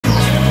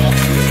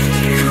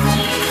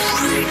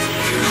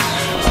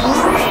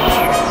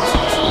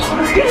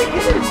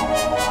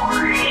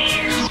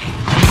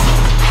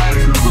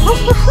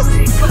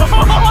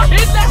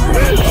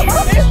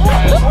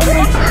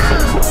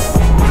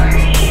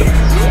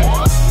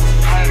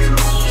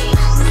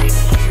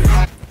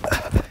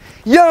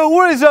Yo,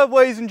 what is up,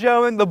 ladies and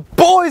gentlemen? The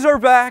boys are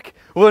back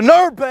with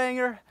another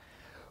banger.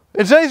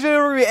 In today's video,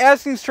 we're going to be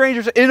asking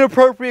strangers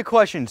inappropriate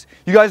questions.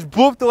 You guys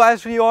blew up the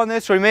last video on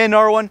this, so we made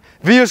another one.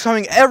 Videos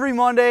coming every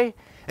Monday.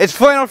 It's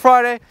Flannel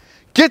Friday.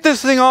 Get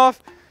this thing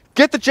off.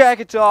 Get the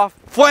jackets off.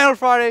 Flannel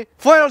Friday.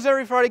 Flannels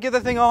every Friday. Get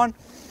the thing on.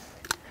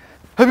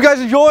 Hope you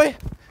guys enjoy.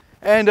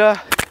 And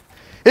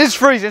it's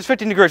freezing. It's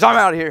 15 degrees. I'm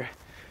out of here.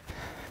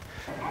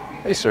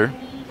 Hey, sir.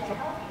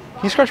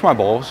 Can you scratch my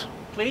balls?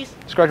 Please?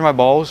 Scratch my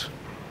balls?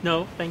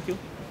 No, thank you.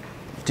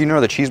 Do you know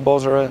where the cheese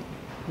balls are at?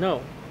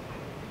 No.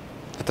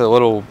 The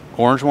little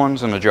orange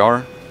ones in the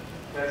jar?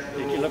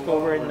 Did you look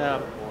over in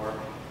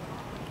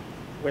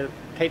where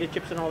potato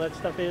chips and all that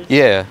stuff is?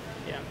 Yeah.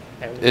 Yeah,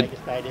 that was the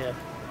biggest idea.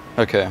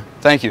 Okay,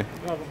 thank you.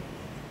 You're welcome.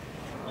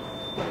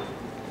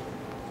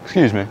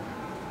 Excuse me.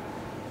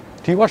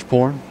 Do you watch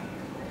porn?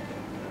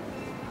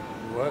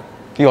 What?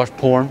 Do you watch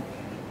porn?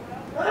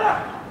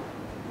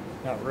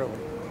 Not really.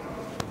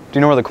 Do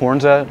you know where the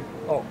corn's at?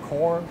 Oh,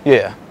 corn?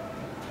 Yeah.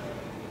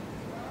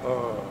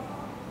 I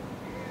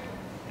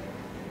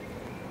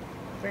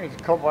think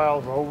it's a couple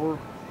hours over.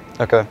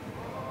 Okay.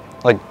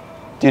 Like,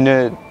 do you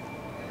know,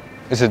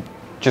 is it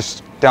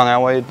just down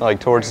that way, like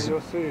towards, You'll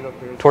see it up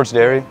there. towards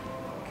dairy?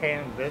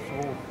 Canned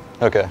vegetables.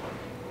 Okay.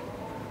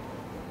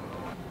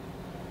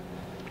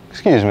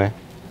 Excuse me.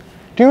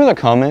 Do you know where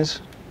the cum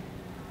is?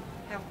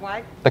 Have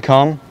what? The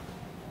cum?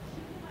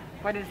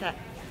 What is that?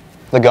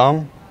 The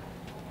gum?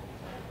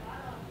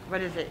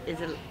 What is it? Is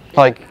it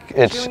Like,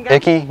 it's chewing gum?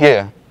 icky?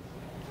 Yeah.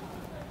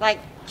 Like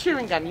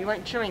chewing gum? You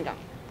want chewing gum?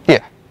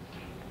 Yeah.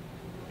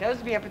 Those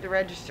would be up at the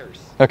registers.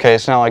 Okay,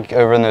 it's not like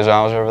over in those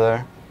aisles over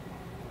there?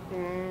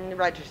 The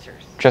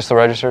registers. Just the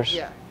registers?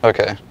 Yeah.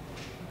 Okay.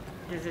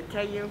 Does it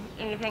tell you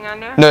anything on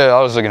there? No, I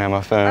was looking at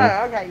my phone.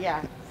 Oh, okay,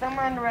 yeah.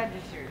 Somewhere on the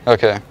registers.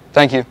 Okay,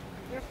 thank you.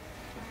 Yep.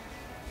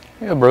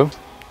 Yeah, bro.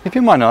 You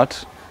feel my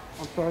nuts?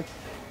 I'm sorry.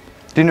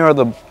 Do you know where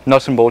the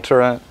nuts and bolts are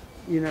at?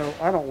 You know,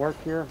 I don't work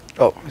here.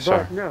 Oh,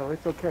 sorry. But no,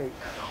 it's okay.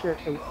 Shit.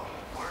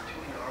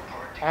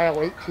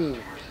 Aisle 18.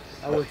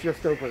 I was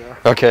just over there.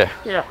 Okay.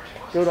 Yeah.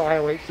 Go to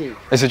aisle 18.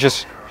 Is it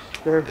just...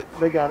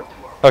 They got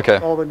Okay.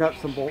 all the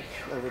nuts and bolts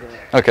over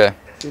there. Okay.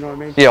 You know what I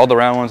mean? Yeah, all the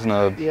round ones and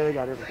the... Yeah, they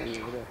got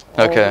everything over there.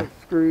 Okay. All the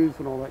screws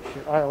and all that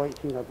shit. Aisle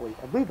 18, I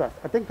believe. I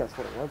think that's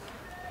what it was.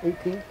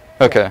 18?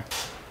 Okay.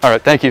 All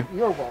right, thank you.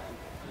 You're welcome.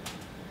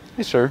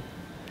 Hey, sir.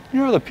 You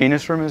know where the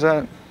penis room is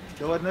at?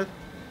 The what?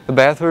 The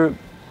bathroom?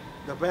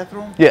 The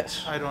bathroom?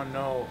 Yes. I don't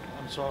know.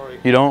 I'm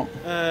sorry. You don't?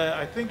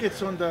 I think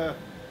it's on the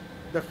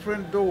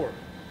front door.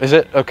 Is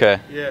it? Okay.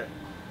 Yeah.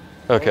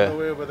 Okay. All the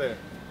way over there.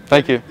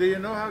 Thank you. Do you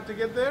know how to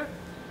get there?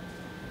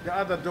 The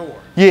other door.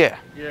 Yeah.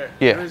 Yeah.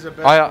 Yeah. There is a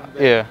bathroom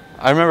there. Yeah.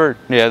 I remember.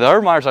 Yeah. The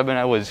other Myers I've been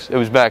at it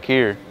was back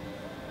here.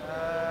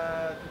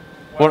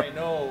 What I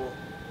know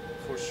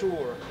for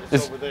sure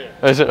it's over there.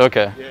 Is it?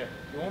 Okay. Yeah.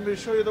 You want me to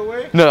show you the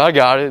way? No, I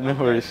got it. No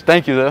worries.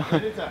 Thank you though.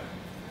 Anytime.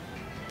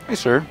 Hey,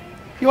 sir.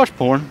 You watch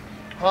porn?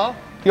 Huh?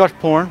 You watch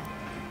porn?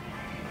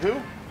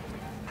 Who?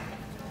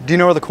 Do you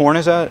know where the corn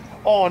is at?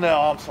 Oh no,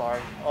 I'm sorry.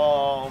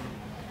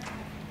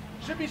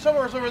 Should be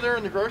somewhere over there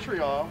in the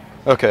grocery aisle.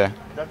 Okay.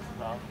 That's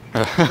not.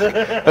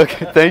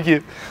 Okay. Thank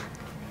you.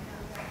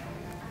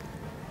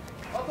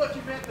 I thought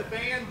you meant the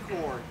band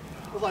corn.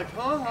 I was like,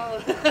 huh?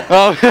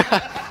 Oh.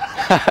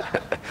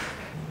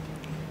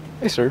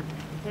 Hey, sir.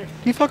 Do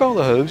you fuck all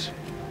the hoes?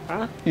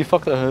 Huh? You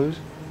fuck the hoes?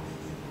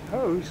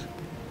 Hose?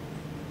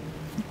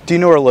 Do you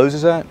know where Lowe's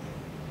is at?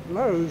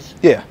 Lowe's?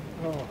 Yeah.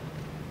 Oh.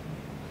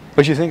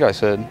 What'd you think I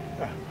said?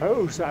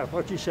 Hose? I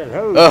thought you said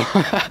hose.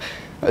 Oh.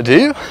 Do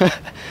you?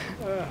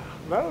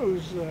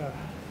 Lowe's,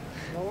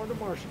 Lord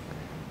of mercy.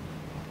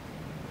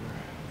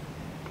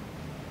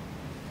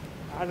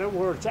 I know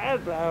where it's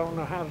at, but I don't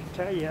know how to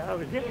tell you how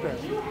to get there.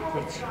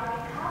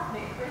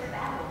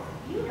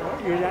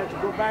 Well, you'd have to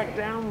go back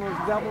down the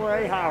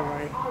AA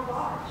highway,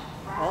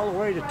 all the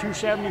way to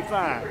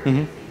 275.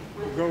 Mm-hmm.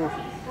 Go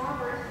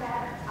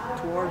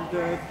toward,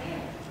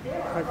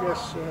 I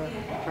guess,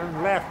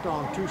 turn left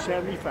on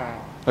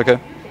 275. Okay.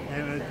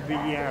 And it'd be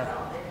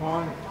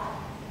on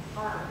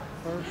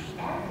first,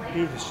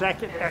 be the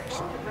second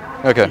exit.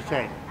 Okay. You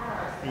take.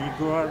 And you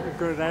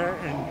go there,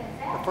 and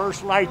the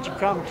first light you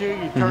come to,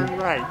 you turn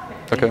right.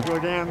 Okay. You go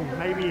down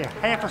maybe a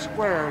half a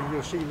square, and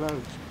you'll see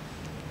Lowe's.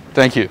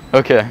 Thank you.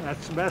 Okay.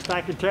 That's the best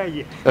I can tell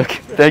you. Okay.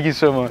 Thank you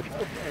so much.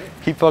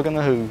 Keep fucking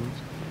the hoos.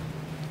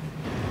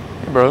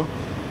 Hey, bro.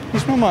 Can you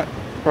smell my...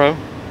 Bro.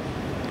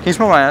 Can you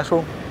smell my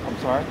asshole? I'm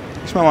sorry?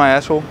 Can you smell my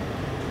asshole?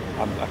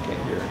 I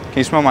can't hear. Can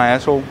you smell my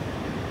asshole?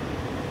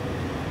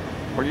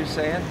 What are you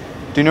saying?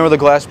 Do you know where the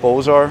glass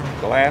bowls are?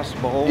 Glass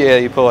bowl? Yeah,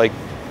 you put like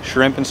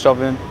shrimp and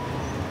stuff in.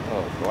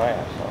 Oh,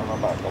 glass. I don't know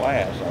about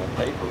glass.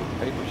 Paper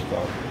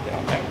stuff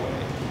down that way.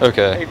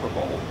 Okay. Paper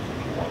bowls, if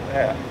you want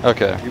that.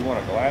 Okay. If you want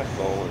a glass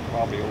bowl, it's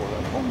probably over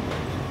that home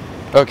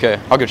base. Okay,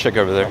 I'll go check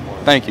over there.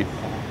 Thank you.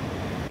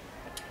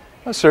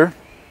 Oh, sir.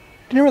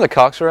 Do you know where the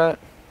cocks are at?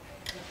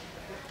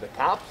 The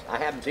tops? I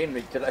haven't seen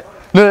them today.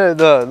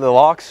 The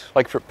locks,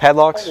 like for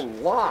padlocks? Oh,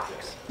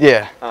 locks.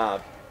 Yeah.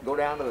 Go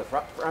down to the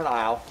front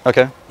aisle.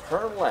 Okay.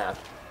 Turn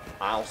left.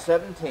 aisle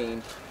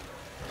 17,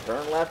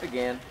 turn left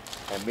again,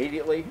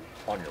 immediately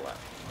on your left.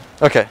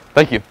 Okay,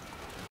 thank you.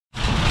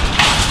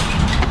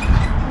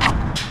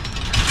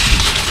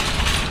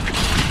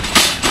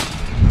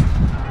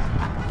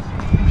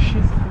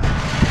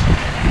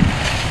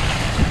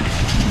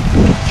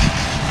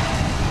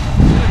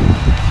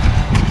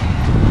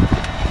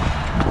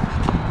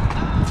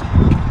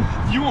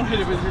 You won't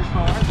hit it with your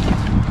car.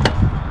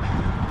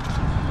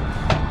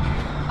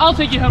 I'll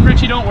take you home,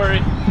 Richie, don't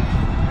worry.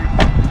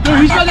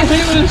 Dude, he's about to hit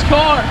it with his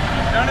car.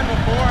 I've done it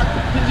before.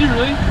 Did you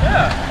really?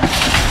 Yeah.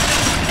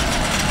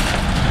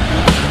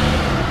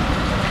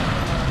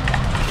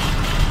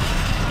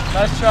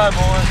 Nice try,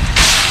 boy.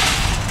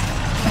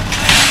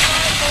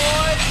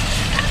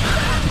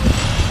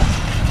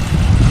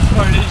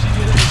 Alright, did you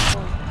get it?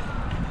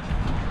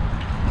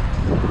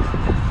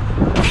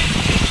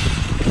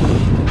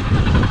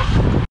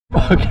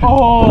 Okay.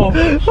 Oh.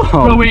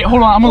 Bro, wait,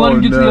 hold on. I'm gonna let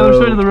him get to the other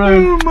side of the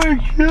road. Oh my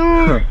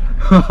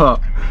god.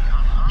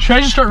 Should I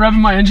just start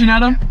revving my engine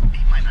at him?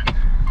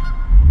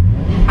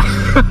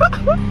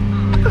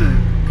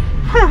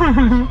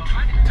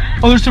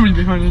 Oh, there's somebody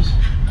behind us.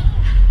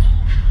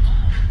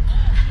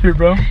 Here,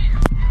 bro.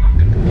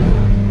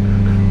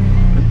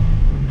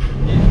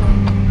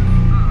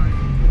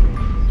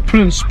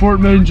 Put in sport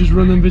mode and just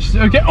run them bitches.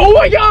 Okay. Oh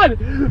my god!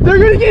 They're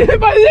gonna get hit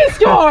by this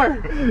car!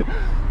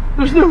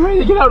 There's no way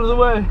to get out of the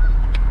way.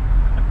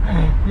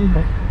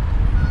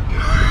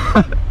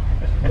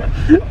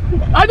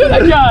 I know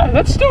that guy.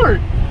 That's Stuart.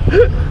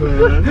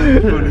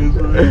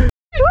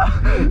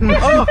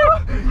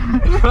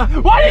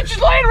 Why didn't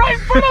you land right in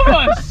front of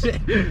us? Did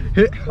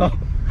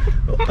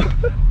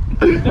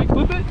I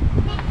clip it?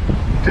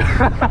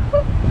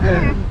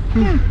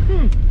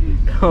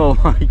 Oh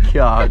my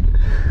god.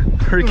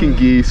 Freaking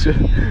geese.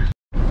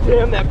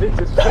 Damn, that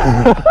bitch is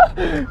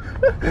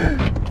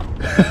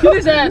Get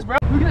his ass, bro.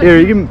 Here,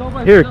 you can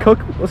cook.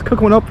 Let's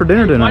cook one up for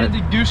dinner tonight. Why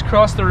did the goose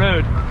cross the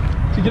road?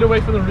 To get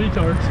away from the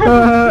retards.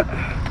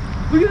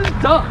 Look at this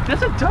duck.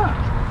 That's a duck.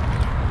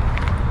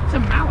 It's a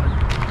mallard.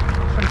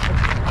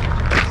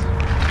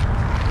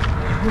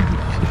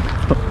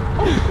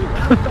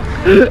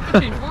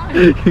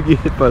 You get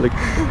hit by the.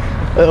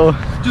 Oh.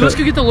 Dude, let's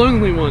go get the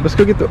lonely one. Let's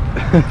go get the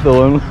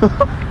lonely.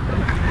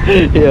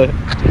 Yeah.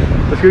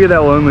 Let's go get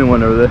that lonely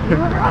one over there.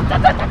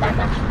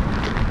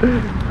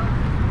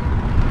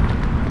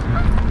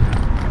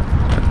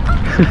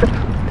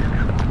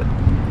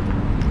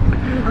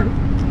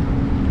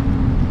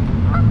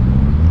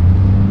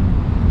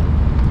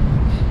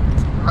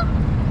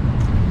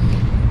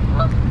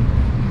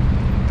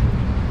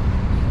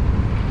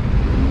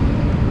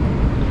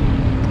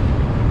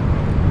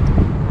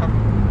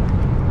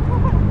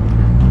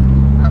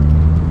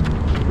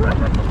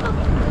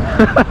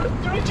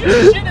 Dude, it took a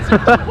shit as it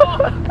took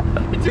off.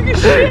 It took a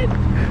shit.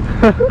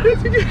 It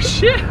took a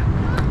shit.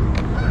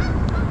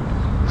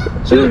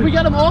 Dude, we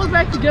got them all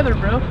back together,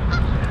 bro.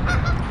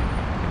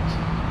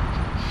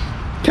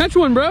 Catch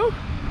one, bro.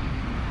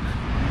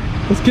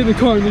 Let's get in the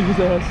car and leave his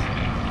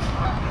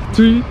ass.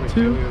 3,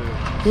 2,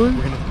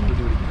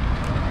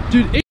 1.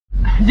 Dude,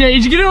 yeah,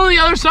 did you get it on the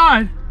other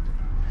side?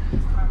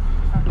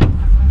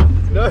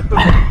 No.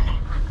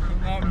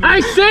 I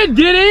said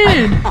get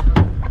in!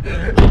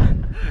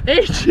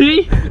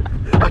 AGEE!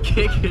 I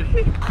can't get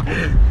in.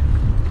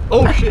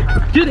 Oh shit.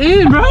 Get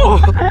in, bro!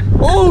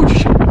 Oh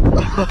shit.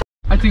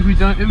 I think we've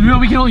done it. No,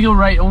 we can only go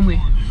right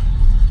only.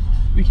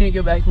 We can't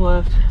go back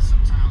left.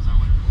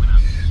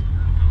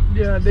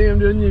 Yeah, damn,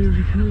 dude.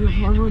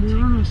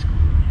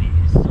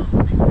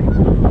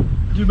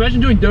 Dude,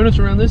 imagine doing donuts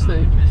around this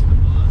thing.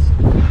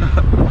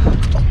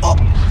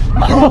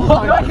 Oh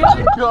my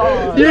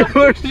god. You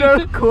were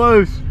so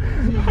close.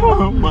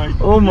 Oh my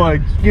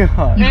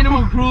god.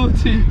 Animal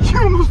cruelty. You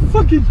almost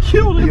fucking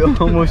killed it. You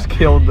almost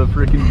killed the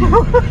freaking goose.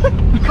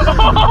 Oh,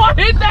 I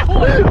hit that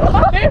one. I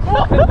hit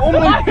one. Oh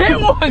my I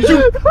hit one. I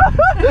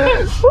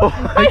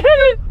hit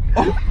it.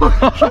 Oh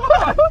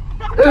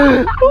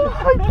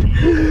my god.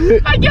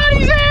 I got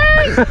his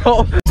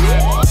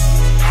ass.